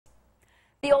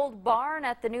The old barn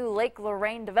at the new Lake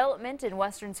Lorraine development in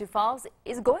western Sioux Falls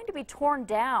is going to be torn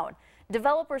down.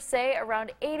 Developers say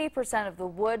around 80% of the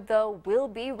wood, though, will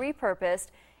be repurposed.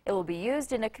 It will be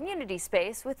used in a community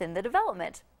space within the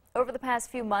development. Over the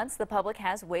past few months, the public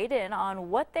has weighed in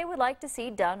on what they would like to see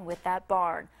done with that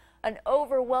barn. An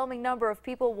overwhelming number of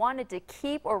people wanted to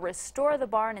keep or restore the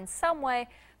barn in some way,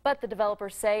 but the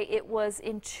developers say it was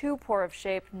in too poor of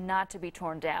shape not to be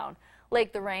torn down.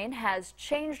 Lake Lorraine has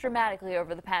changed dramatically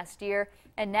over the past year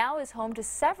and now is home to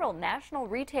several national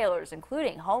retailers,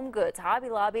 including Home Goods, Hobby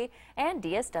Lobby, and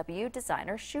DSW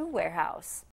Designer Shoe Warehouse.